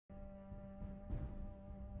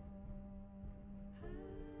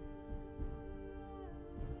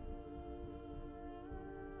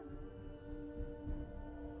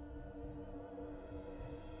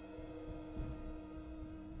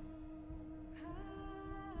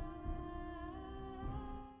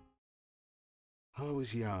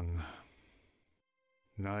was young,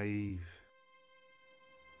 naive.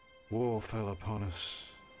 War fell upon us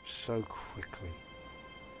so quickly.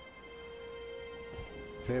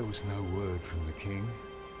 There was no word from the king.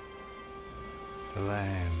 The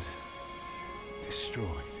land destroyed.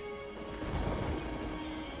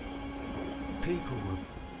 People were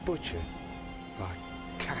butchered like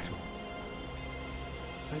cattle.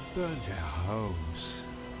 They burnt our homes.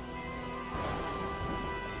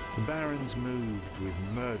 The barons moved with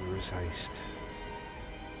murderous haste.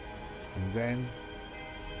 And then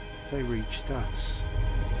they reached us.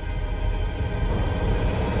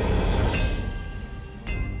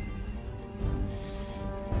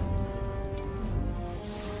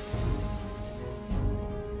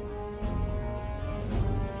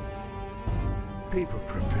 People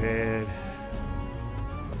prepared,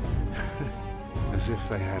 as if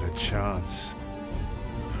they had a chance.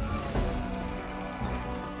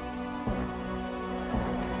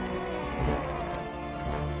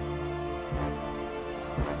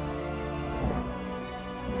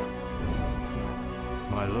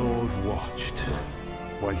 My lord watched,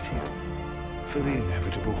 waited for the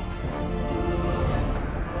inevitable.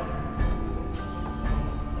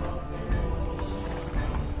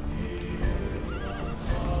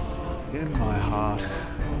 In my heart,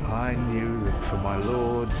 I knew that for my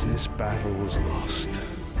lord this battle was lost.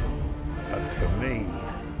 But for me,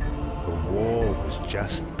 the war was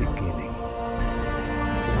just beginning.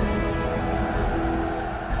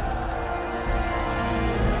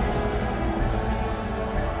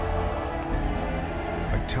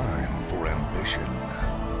 A time for ambition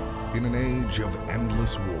in an age of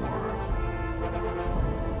endless war.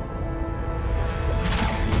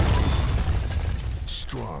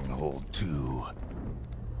 Stronghold 2.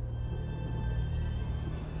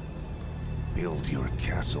 Build your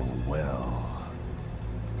castle well.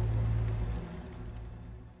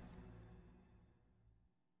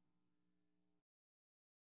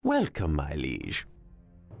 Welcome, my liege.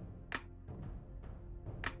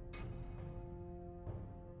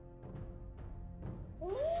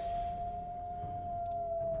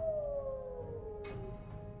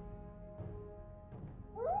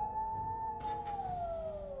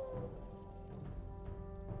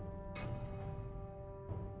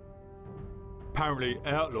 Apparently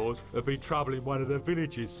outlaws have been troubling one of the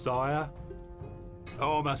villages, sire.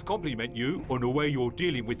 I must compliment you on the way you're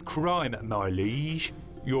dealing with crime, my liege.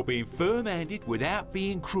 You're being firm-handed without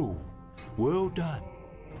being cruel. Well done.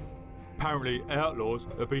 Apparently outlaws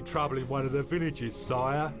have been troubling one of the villages,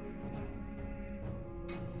 sire.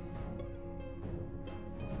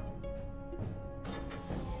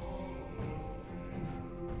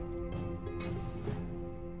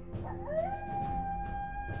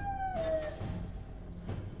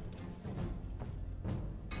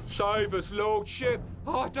 Save us, lordship.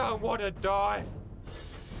 I don't want to die.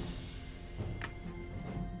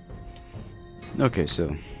 Okay,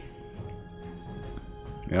 so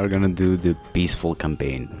we are gonna do the peaceful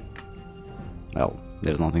campaign. Well,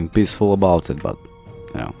 there's nothing peaceful about it, but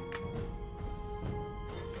you know.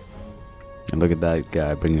 And look at that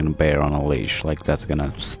guy bringing a bear on a leash, like that's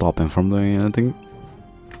gonna stop him from doing anything.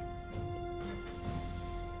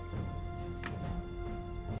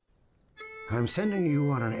 I'm sending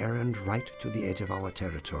you on an errand right to the edge of our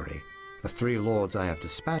territory. The 3 lords I have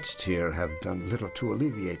dispatched here have done little to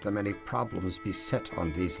alleviate the many problems beset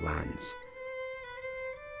on these lands.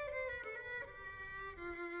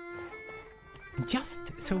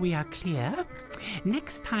 Just so we are clear,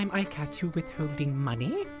 next time I catch you withholding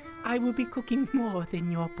money, I will be cooking more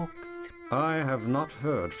than your books. I have not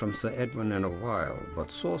heard from Sir Edwin in a while,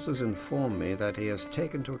 but sources inform me that he has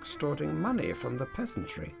taken to extorting money from the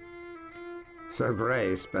peasantry. Sir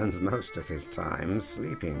Grey spends most of his time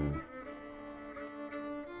sleeping.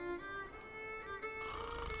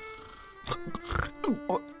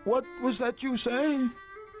 What was that you say?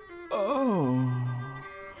 Oh.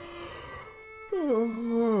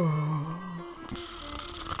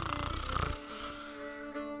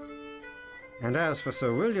 And as for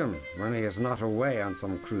Sir William, when he is not away on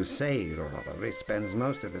some crusade or other, he spends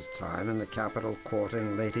most of his time in the capital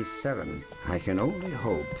courting Lady Seren. I can only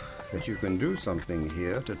hope that you can do something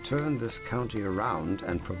here to turn this county around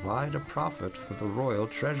and provide a profit for the royal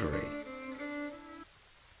treasury.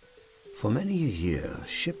 For many a year,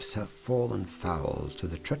 ships have fallen foul to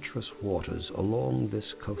the treacherous waters along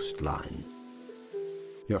this coastline.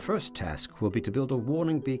 Your first task will be to build a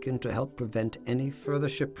warning beacon to help prevent any further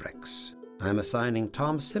shipwrecks. I am assigning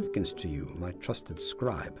Tom Simpkins to you, my trusted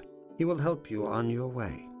scribe. He will help you on your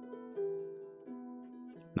way.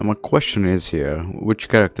 Now my question is here, which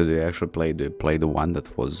character do you actually play? Do you play the one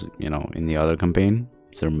that was, you know, in the other campaign?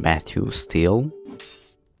 Sir Matthew Steele?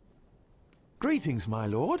 Greetings, my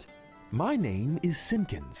lord. My name is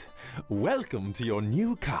Simpkins. Welcome to your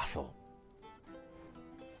new castle.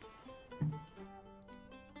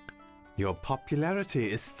 Your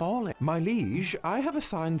popularity is falling. My liege, I have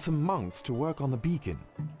assigned some monks to work on the beacon.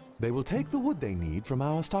 They will take the wood they need from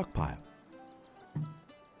our stockpile.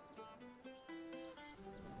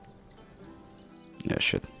 Yeah,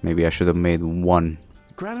 shit. Maybe I should have made one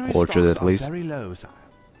Granary orchard stocks at least. are very low, sire.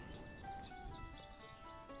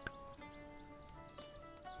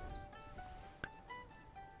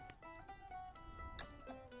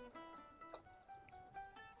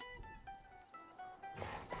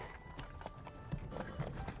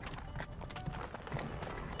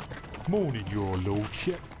 Morning, your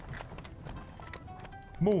lordship.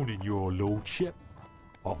 Morning, your lordship.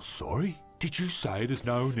 Oh, sorry. Did you say there's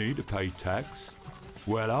no need to pay tax?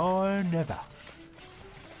 Well, I never.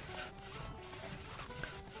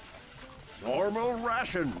 Normal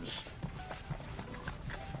rations.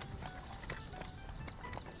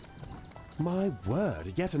 My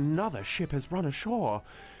word, yet another ship has run ashore.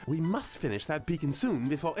 We must finish that beacon soon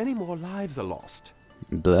before any more lives are lost.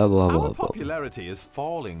 Blah blah blah Our blah. popularity is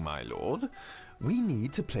falling, my lord. We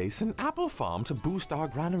need to place an apple farm to boost our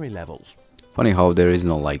granary levels. Funny how there is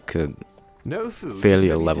no like No food is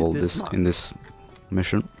failure credited level this month. in this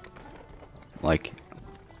mission. Like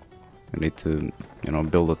you need to, you know,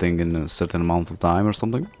 build a thing in a certain amount of time or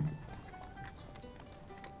something.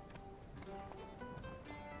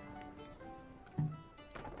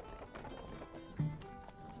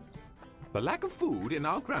 The lack of food in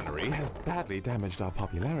our granary has badly damaged our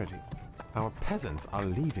popularity. Our peasants are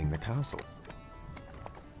leaving the castle.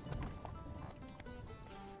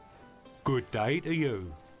 Good day to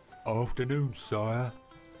you. Afternoon, sire.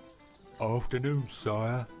 Afternoon,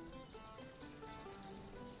 sire.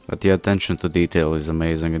 But the attention to detail is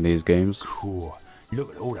amazing in these games. Cool.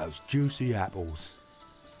 Look at all those juicy apples.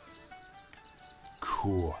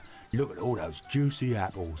 Cool. Look at all those juicy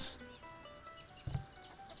apples.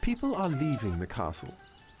 People are leaving the castle.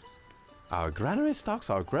 Our granary stocks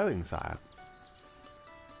are growing, sire.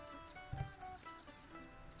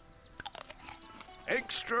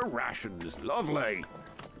 Extra rations, lovely.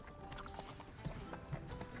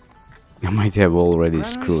 I might have already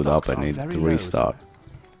Granary screwed up stocks and are need very to low, restart.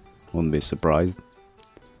 Wouldn't be surprised.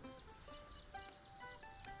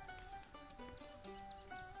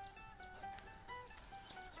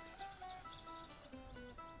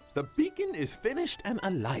 The beacon is finished and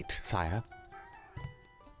alight, sire.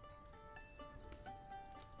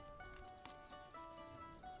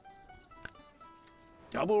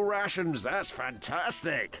 Double rations, that's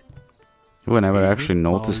fantastic. We never Evening, actually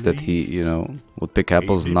noticed that he, Marley. you know, would pick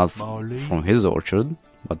apples Evening, not Marley. from his orchard,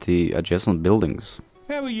 but the adjacent buildings.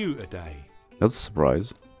 How are you today? That's a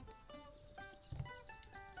surprise.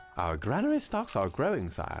 Our granary stocks are growing,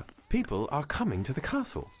 sire. People are coming to the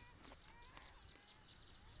castle.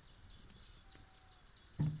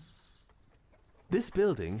 This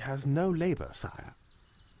building has no labor, sire.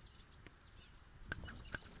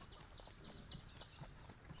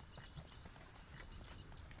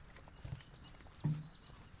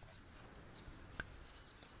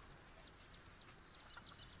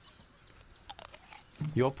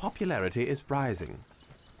 Your popularity is rising.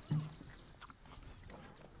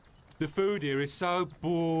 The food here is so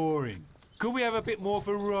boring. Could we have a bit more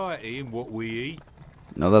variety in what we eat?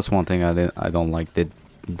 Now that's one thing I don't like, that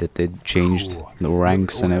they changed Cool. the Look at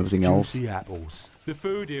ranks all and those everything else. juicy apples. The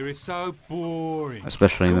food here is so boring.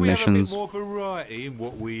 Especially in Could the we have a bit missions. more variety in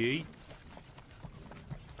what we eat?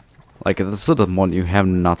 Like at the certain point you have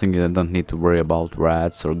nothing, you don't need to worry about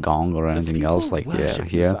rats or gong or The anything else, people like yeah,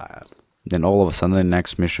 worship you, here. sire. Then all of a sudden the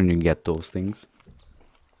next mission you get those things.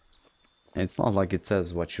 And it's not like it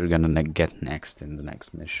says what you're gonna get next in the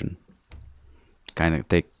next mission.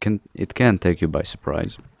 It can take you by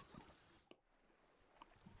surprise.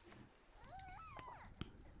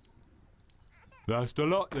 That's the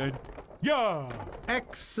lot then. Yeah!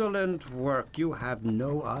 Excellent work. You have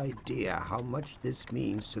no idea how much this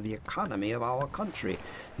means to the economy of our country.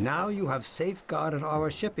 Now you have safeguarded our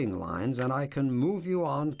shipping lines, and I can move you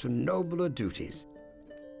on to nobler duties.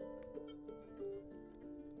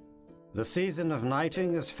 The season of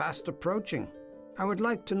knighting is fast approaching. I would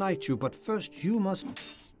like to knight you, but first you must...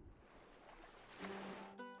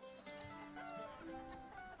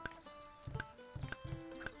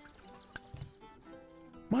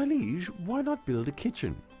 My liege, why not build a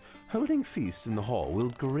kitchen? Holding feasts in the hall will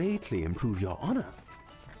greatly improve your honor.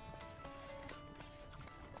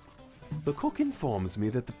 The cook informs me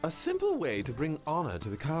that a simple way to bring honor to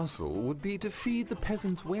the castle would be to feed the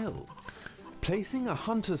peasants well. Placing a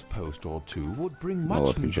hunter's post or two would bring much. Well,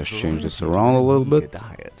 let me needed just change this variety to around a their little meager bit.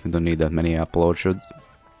 diet. We don't need that many apple orchards.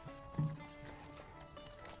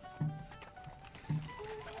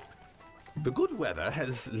 The good weather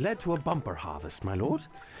has led to a bumper harvest, my lord.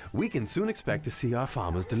 We can soon expect to see our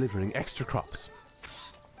farmers delivering extra crops.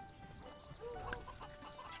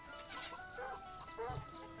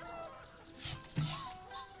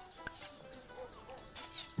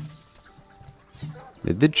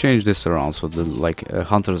 They did change this around so the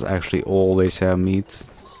hunters actually always have meat.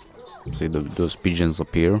 See, those pigeons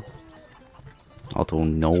appear out of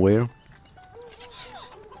nowhere.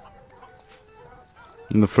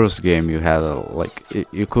 In the first game, you had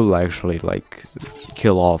you could actually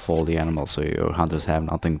kill off all the animals, so your hunters have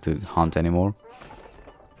nothing to hunt anymore.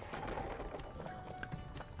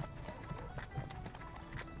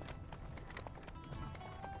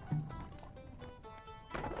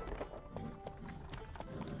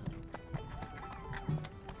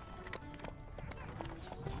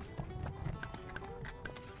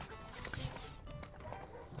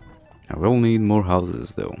 I will need more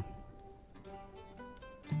houses though.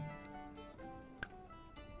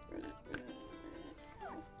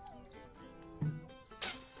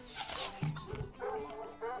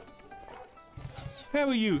 How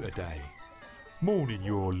are you today? Morning,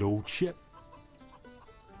 your lordship.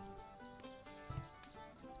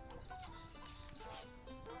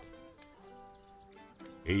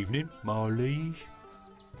 Evening, my liege.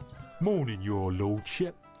 Morning, your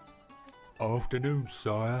lordship. Afternoon,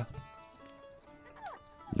 sire.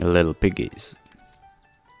 The little piggies.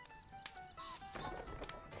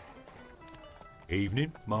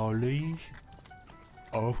 Evening, my liege.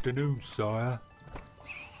 Afternoon, sire.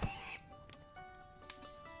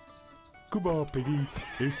 Come on, piggy.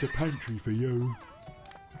 It's the pantry for you.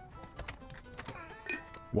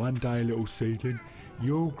 One day, little seedling,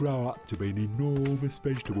 you'll grow up to be an enormous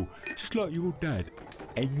vegetable, just like your dad,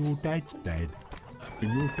 and your dad's dad,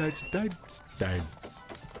 and your dad's dad's dad.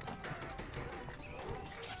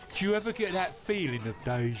 Do you ever get that feeling of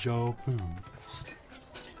deja vu?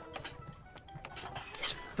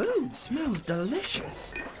 This food smells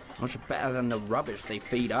delicious. Much better than the rubbish they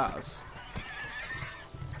feed us.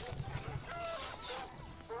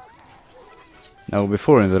 Now,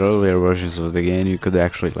 before in the earlier versions of the game, you could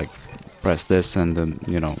actually press this and then,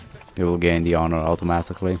 you will gain the honor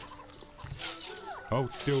automatically.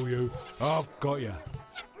 Hold still, you. I've got you.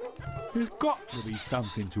 There's got to be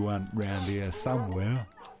something to hunt round here somewhere.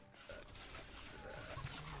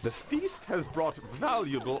 The feast has brought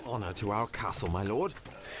valuable honor to our castle, my lord.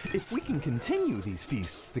 If we can continue these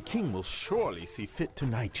feasts, the king will surely see fit to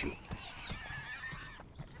knight you.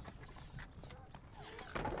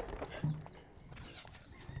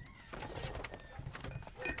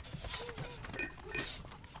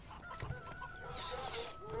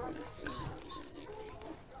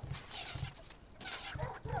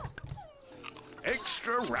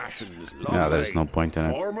 Extra rations, lovely. Yeah, there's no point in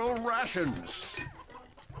it. Normal rations.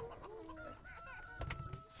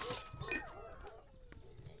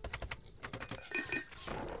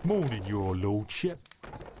 Morning, your lordship.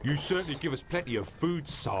 You certainly give us plenty of food,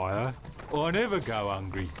 sire. I never go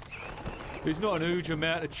hungry. There's not an huge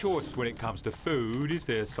amount of choice when it comes to food, is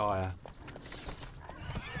there, sire?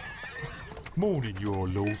 Morning, your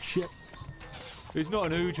lordship. There's not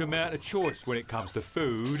an huge amount of choice when it comes to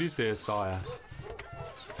food, is there, sire?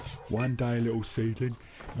 One day, little seedling,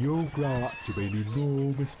 you'll grow up to be an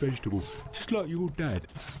enormous vegetable, just like your dad.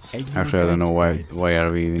 Actually, I don't know why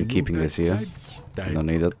are we even keeping this here. I don't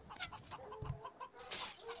need it.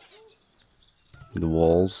 The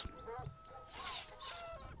walls.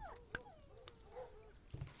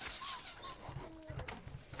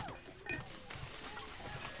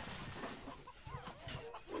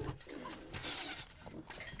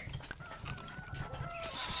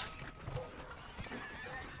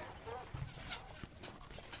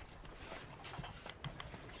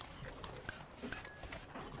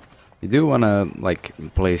 You do wanna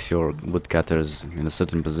place your woodcutters in a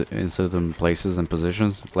certain places and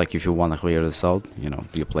positions. Like if you wanna clear this out,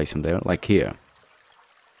 you place them there. Like here,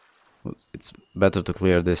 it's better to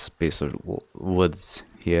clear this piece of woods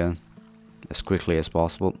here as quickly as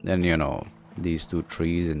possible. And these two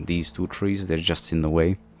trees and these two trees, they're just in the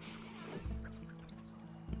way.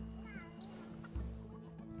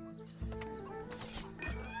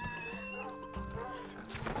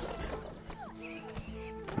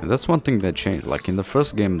 And that's one thing that changed. Like in the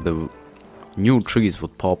first game, the new trees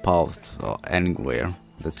would pop out anywhere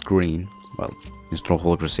that's green. Well, in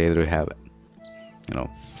Stronghold Crusader you have,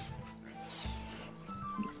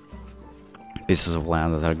 pieces of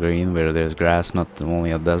land that are green where there's grass, not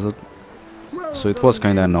only a desert. So it was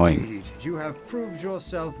kind of annoying. Indeed. You have proved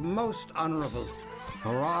yourself most honorable.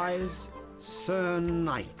 Arise, Sir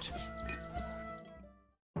Knight.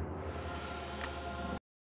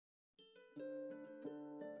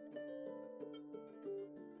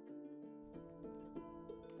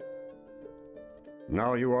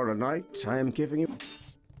 Now you are a knight, I am giving you...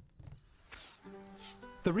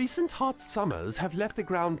 The recent hot summers have left the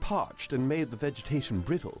ground parched and made the vegetation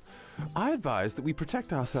brittle. I advise that we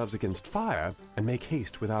protect ourselves against fire and make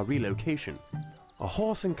haste with our relocation. A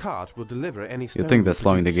horse and cart will deliver any stone. You'd think that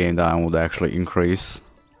slowing the game down would actually increase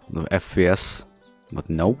the FPS, but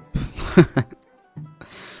nope.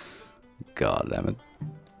 God damn it.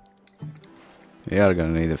 We are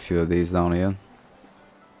gonna need a few of these down here.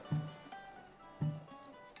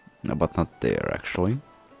 No, but not there actually.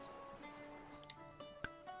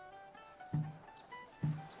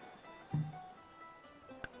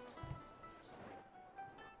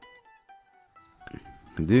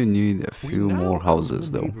 We do need a few more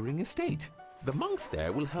houses though. Neighboring estate. The monks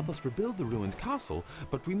there will help us rebuild the ruined castle,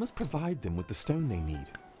 but we must provide them with the stone they need.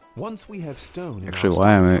 Once we have stone. Actually,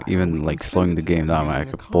 why am I even like slowing the game down? I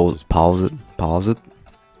could pause it.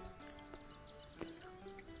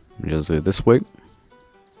 Just do it this way.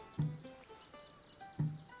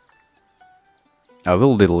 I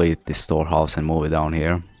will delete this storehouse and move it down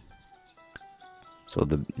here, so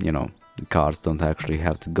the the cars don't actually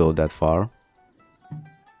have to go that far.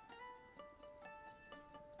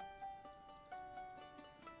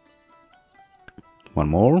 One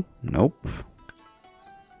more? Nope.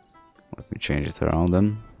 Let me change it around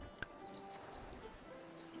then.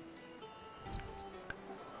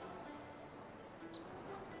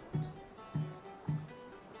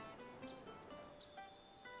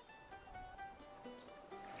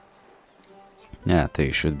 Yeah,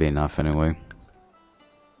 3 should be enough anyway.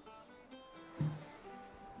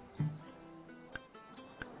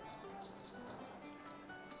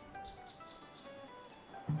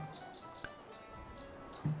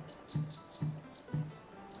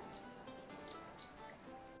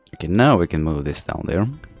 Okay, now we can move this down there.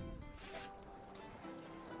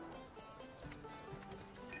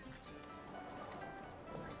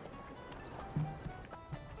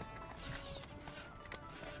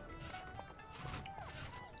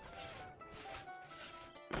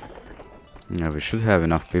 Yeah, we should have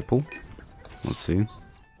enough people. Let's see.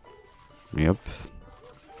 Yep.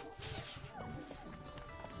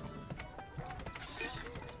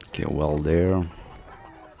 Okay, well there.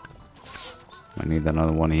 I need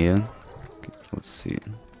another one here. Okay, let's see.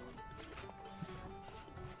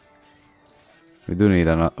 We do need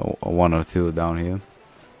another one or two down here.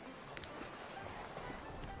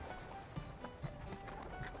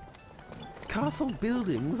 Castle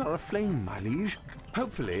buildings are aflame, my liege.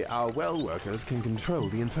 Hopefully, our well workers can control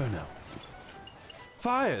the inferno.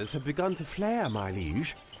 Fires have begun to flare, my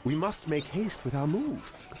liege. We must make haste with our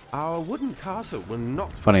move. Our wooden castle will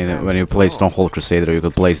not. Funny that when you play Stronghold Crusader, you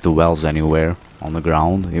could place the wells anywhere on the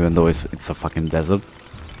ground, even though it's a fucking desert.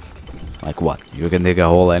 Like what? You can dig a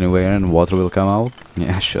hole anywhere and water will come out?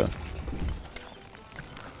 Yeah, sure.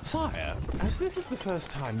 Sire, as this is the first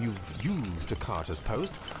time you've used a carter's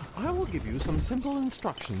post, I will give you some simple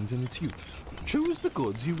instructions in its use. Choose the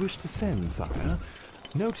goods you wish to send, sire.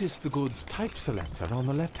 Notice the goods type selector on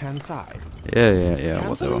the left-hand side. Yeah, whatever.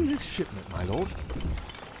 Cancelling this shipment, my lord.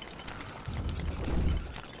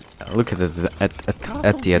 Look at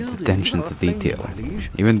the attention to detail.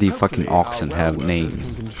 Even the fucking oxen have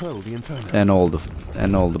names, and all the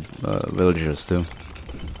villagers too.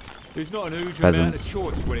 There's not an huge Peasants,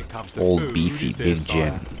 amount of choice when it comes to old food, beefy is there, big sire?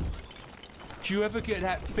 gem. Do you ever get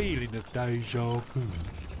that feeling of deja vu?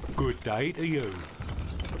 Good day to you.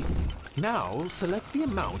 Now, select the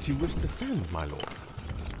amount you wish to send, my lord.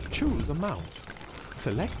 Choose amount.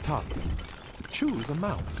 Select target. Choose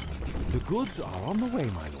amount. The goods are on the way,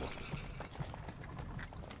 my lord.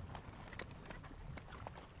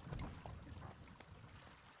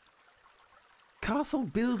 Castle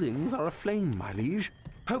buildings are aflame, my liege.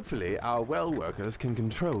 Hopefully, our well workers can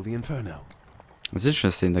control the inferno. It's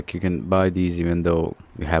interesting that you can buy these even though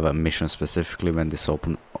you have a mission specifically when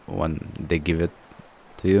they give it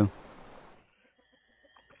to you.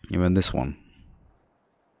 Even this one.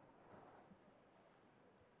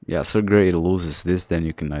 Yeah, Sir Grey loses this, then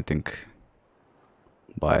you can, I think,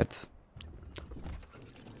 buy it.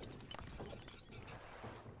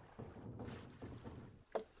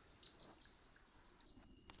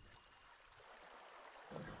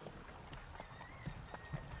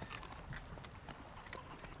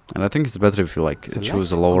 And I think it's better if you like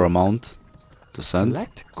choose a lower amount to send.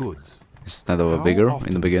 Select goods. instead of a bigger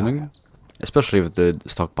in the beginning. Especially if the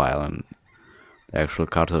stockpile and the actual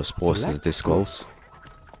Carter's post is this close.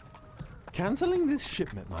 Cancelling this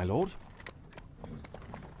shipment, my lord.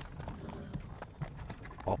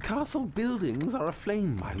 Castle buildings are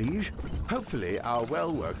aflame, my liege. Hopefully our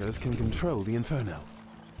well workers can control the inferno.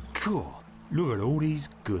 Cool. Look at all these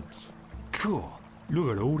goods. Cool.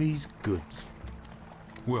 Look at all these goods.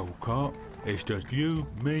 Well, Carp, it's just you,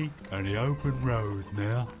 me, and the open road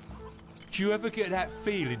now. Do you ever get that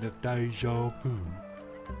feeling of deja vu?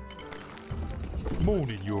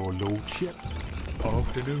 Morning, your lordship.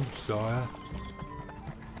 Afternoon, sire.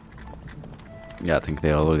 Yeah, I think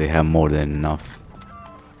they already have more than enough.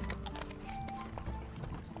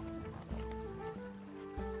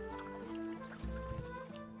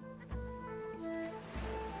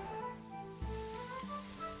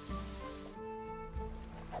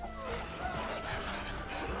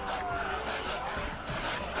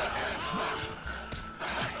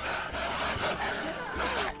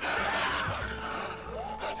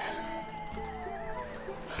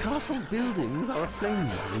 Castle buildings are aflame,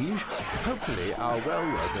 my liege. Hopefully our well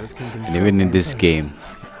workers can control. And even in this game,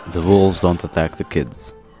 the wolves don't attack the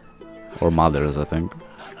kids. Or mothers, I think.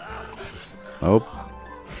 Nope.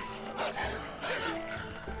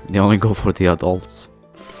 They only go for the adults.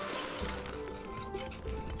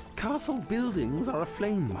 Castle buildings are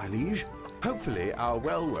aflame, my liege. Hopefully our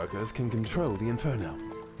well workers can control the inferno.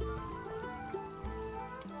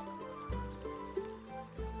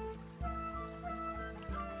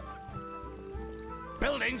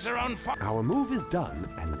 Buildings are on fire. Our move is done,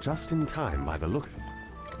 and just in time by the look of it.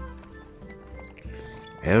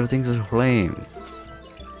 Everything's aflame.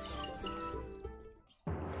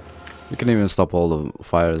 You can even stop all the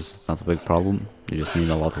fires, it's not a big problem. You just need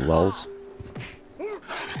a lot of wells.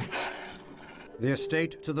 The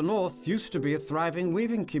estate to the north used to be a thriving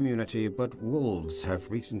weaving community, but wolves have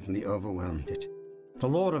recently overwhelmed it. The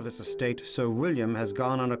lord of this estate, Sir William, has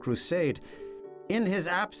gone on a crusade. In his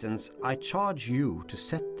absence, I charge you to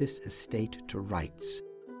set this estate to rights.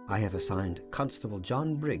 I have assigned Constable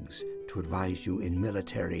John Briggs to advise you in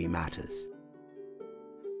military matters.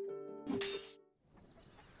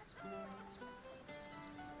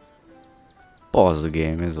 Pause the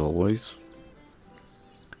game as always.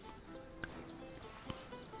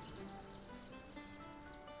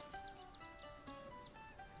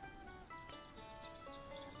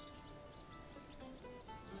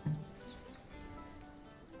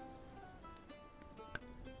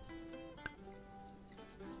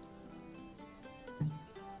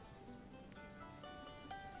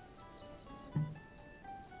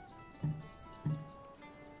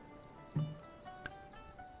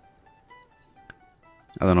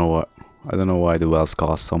 I don't know why the wells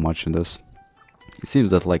cost so much in this. It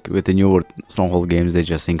seems that like with the newer Stronghold games they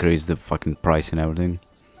just increase the fucking price and everything.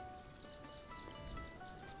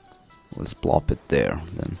 Let's plop it there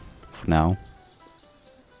then for now.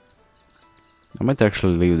 I might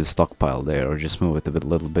actually leave the stockpile there or just move it a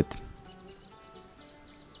little bit.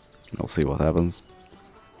 We'll see what happens.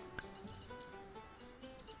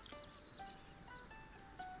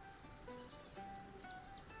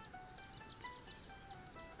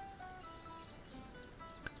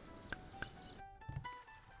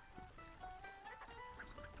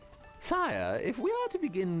 Sire, if we are to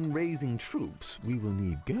begin raising troops, we will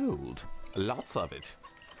need gold. Lots of it.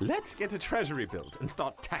 Let's get a treasury built and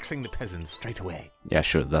start taxing the peasants straight away. Yeah,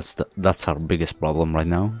 sure, that's our biggest problem right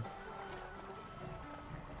now.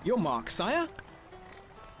 Your mark, sire.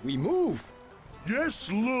 We move.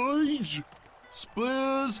 Yes, liege.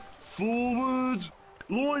 Spurs forward.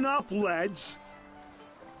 Line up, lads.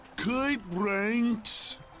 Keep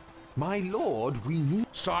ranks. My lord, we need...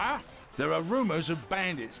 Sire, there are rumours of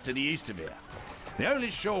bandits to the east of here. The only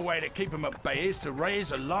sure way to keep them at bay is to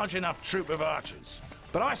raise a large enough troop of archers.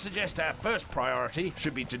 But I suggest our first priority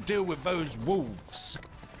should be to deal with those wolves.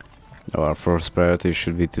 Our first priority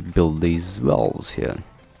should be to build these wells here.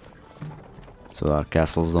 So our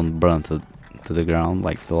castles don't burn to the ground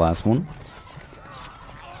like the last one.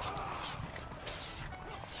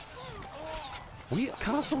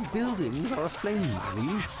 Castle buildings are aflame, my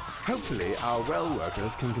liege. Hopefully our well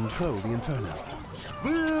workers can control the inferno.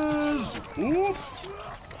 Spears! Up!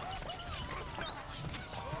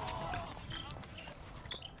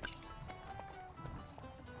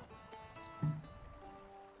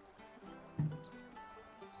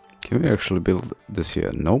 Can we actually build this here?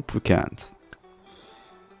 Nope, we can't.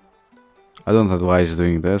 I don't advise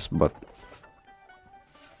doing this, but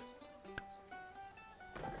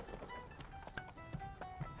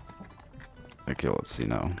okay, let's see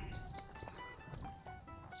now.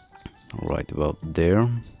 Right about there.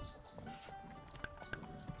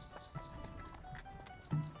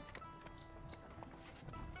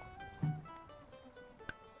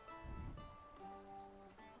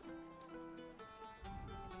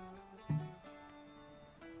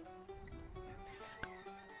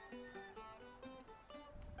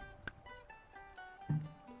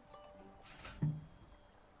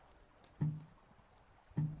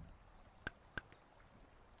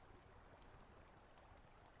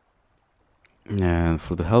 And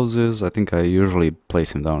for the houses, I think I usually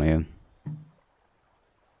place him down here.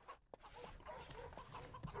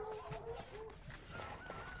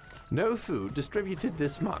 No food distributed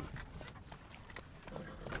this month.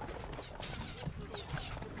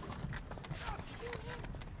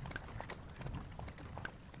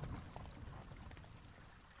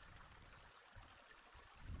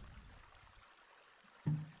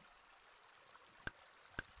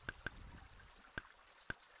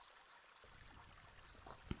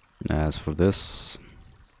 As for this,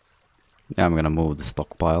 yeah, I'm gonna move the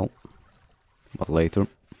stockpile, but later.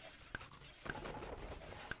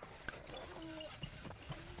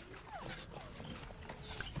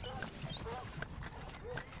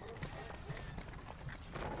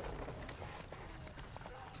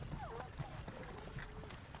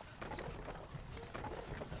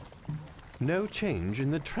 No change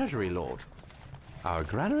in the treasury, Lord. Our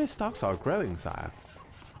granary stocks are growing, sire.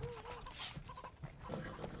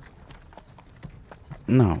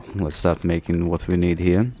 Now, let's start making what we need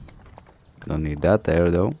here. Don't need that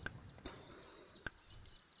there, though.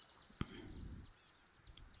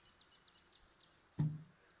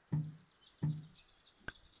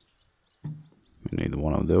 We need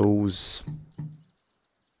one of those.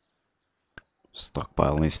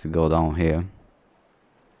 Stockpile needs to go down here.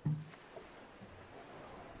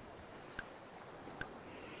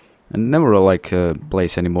 And never like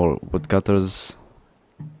place any more woodcutters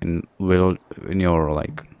in your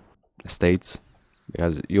like estates,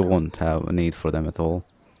 because you won't have a need for them at all.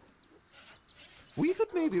 We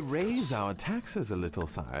could maybe raise our taxes a little,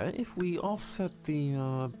 sire, if we offset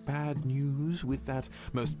the bad news with that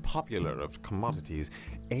most popular of commodities,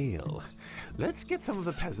 ale. Let's get some of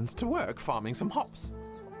the peasants to work farming some hops.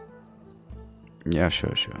 Yeah,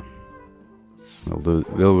 sure.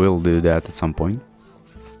 We'll do that at some point.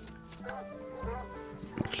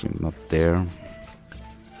 Actually, not there.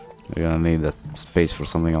 We're gonna need that space for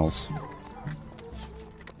something else.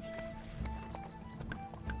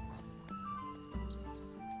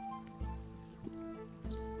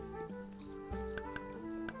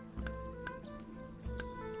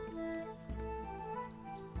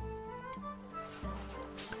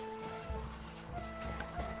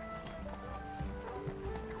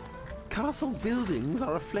 Castle buildings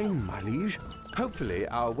are aflame, my liege. Hopefully,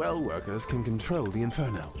 our well workers can control the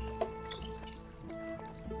inferno.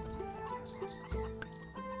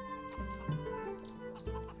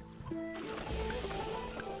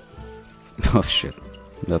 Oh shit,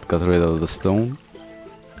 that got rid of the stone.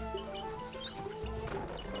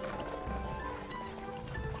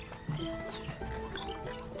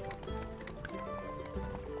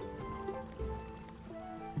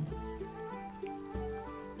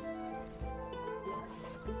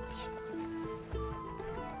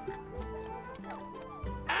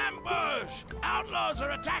 Ambush! Outlaws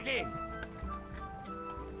are attacking!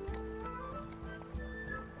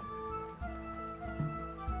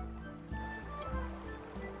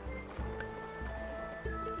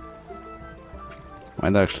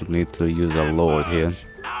 Might actually need to use a lord here.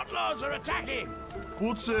 Outlaws are attacking!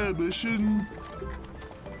 What's our mission?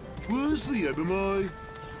 Where's the enemy?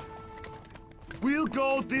 We'll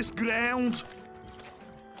guard this ground.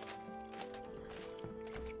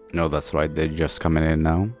 No, that's right, they're just coming in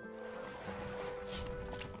now.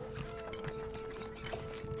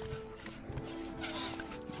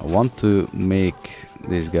 I want to make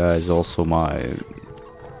these guys also my...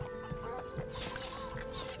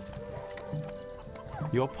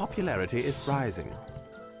 Your popularity is rising.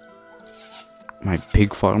 My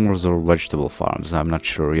pig farmers or vegetable farms, I'm not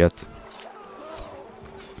sure yet.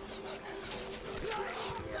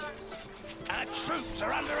 Our troops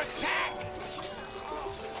are under attack!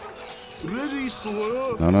 Ready,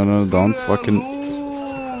 sir. No, don't fucking...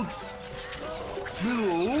 Lord.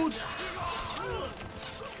 Lord.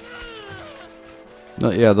 No,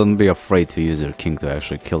 yeah, don't be afraid to use your king to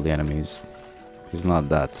actually kill the enemies. He's not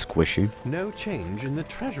that squishy. No change in the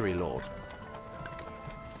treasury, Lord.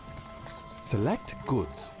 Select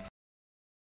goods.